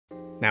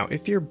Now,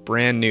 if you're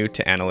brand new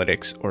to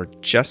analytics or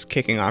just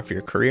kicking off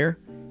your career,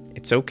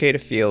 it's okay to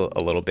feel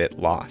a little bit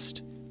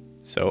lost.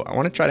 So I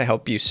want to try to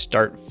help you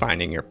start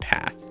finding your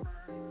path.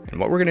 And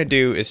what we're going to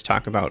do is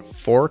talk about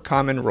 4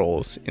 common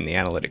roles in the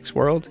analytics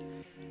world: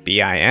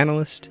 BI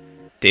analyst,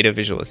 data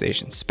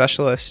visualization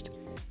specialist,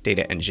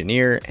 data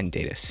engineer, and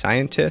data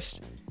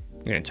scientist.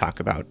 We're going to talk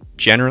about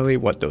generally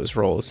what those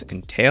roles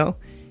entail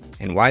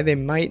and why they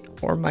might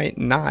or might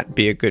not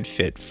be a good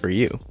fit for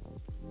you.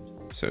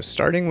 So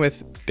starting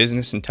with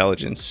business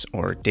intelligence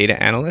or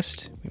data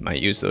analyst, we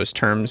might use those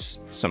terms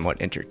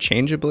somewhat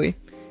interchangeably.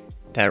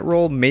 That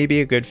role may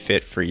be a good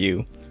fit for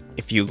you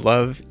if you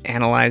love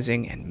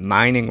analyzing and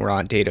mining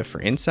raw data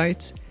for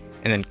insights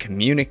and then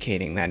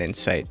communicating that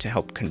insight to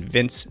help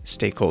convince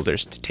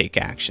stakeholders to take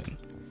action.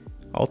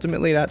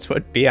 Ultimately, that's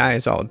what BI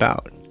is all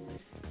about.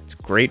 It's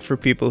great for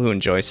people who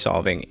enjoy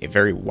solving a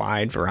very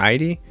wide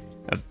variety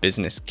of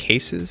business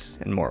cases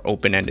and more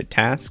open-ended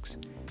tasks.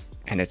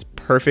 And it's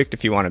perfect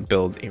if you want to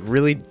build a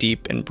really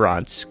deep and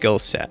broad skill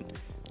set,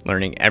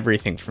 learning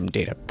everything from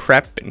data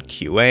prep and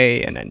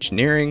QA and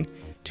engineering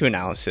to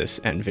analysis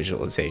and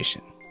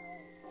visualization.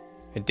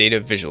 A data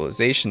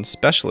visualization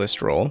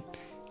specialist role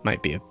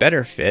might be a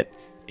better fit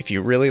if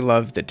you really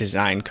love the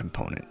design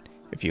component,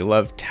 if you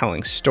love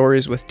telling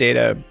stories with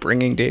data,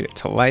 bringing data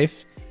to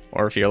life,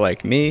 or if you're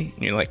like me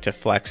and you like to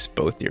flex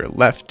both your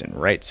left and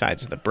right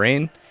sides of the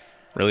brain,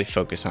 really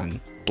focus on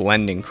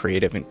blending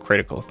creative and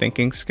critical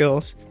thinking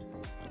skills,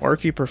 or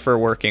if you prefer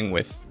working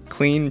with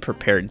clean,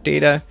 prepared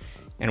data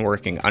and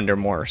working under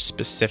more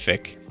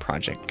specific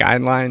project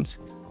guidelines,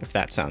 if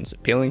that sounds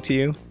appealing to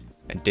you,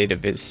 a data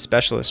viz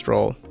specialist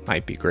role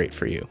might be great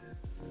for you.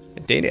 A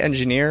data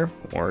engineer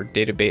or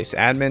database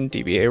admin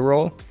 (DBA)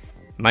 role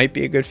might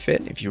be a good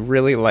fit if you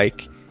really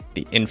like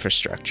the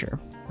infrastructure,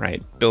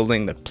 right?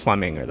 Building the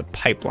plumbing or the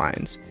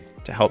pipelines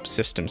to help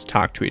systems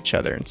talk to each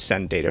other and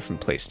send data from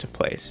place to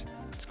place.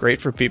 It's great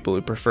for people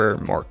who prefer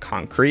more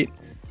concrete,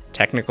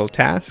 technical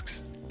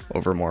tasks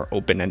over more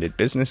open-ended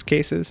business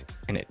cases,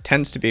 and it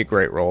tends to be a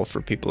great role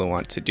for people who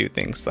want to do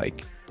things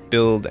like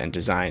build and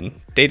design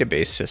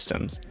database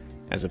systems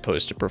as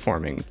opposed to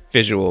performing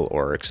visual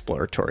or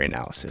exploratory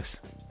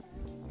analysis.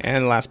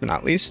 And last but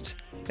not least,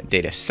 a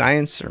data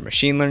science or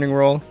machine learning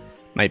role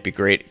might be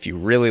great if you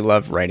really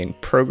love writing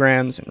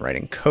programs and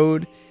writing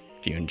code,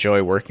 if you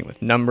enjoy working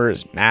with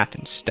numbers, math,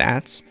 and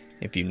stats,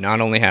 if you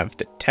not only have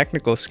the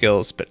technical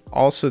skills but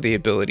also the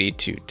ability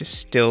to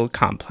distill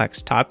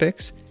complex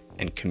topics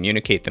and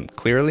communicate them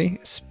clearly,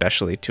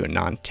 especially to a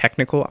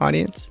non-technical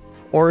audience,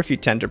 or if you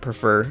tend to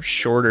prefer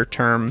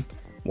shorter-term,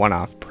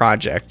 one-off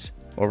projects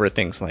over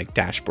things like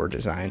dashboard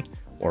design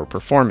or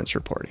performance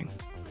reporting.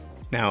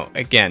 Now,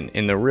 again,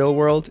 in the real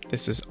world,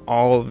 this is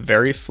all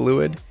very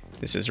fluid.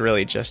 This is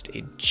really just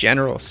a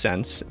general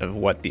sense of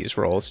what these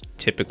roles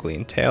typically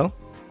entail,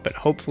 but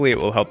hopefully it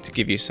will help to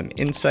give you some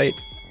insight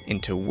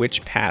into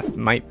which path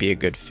might be a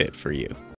good fit for you.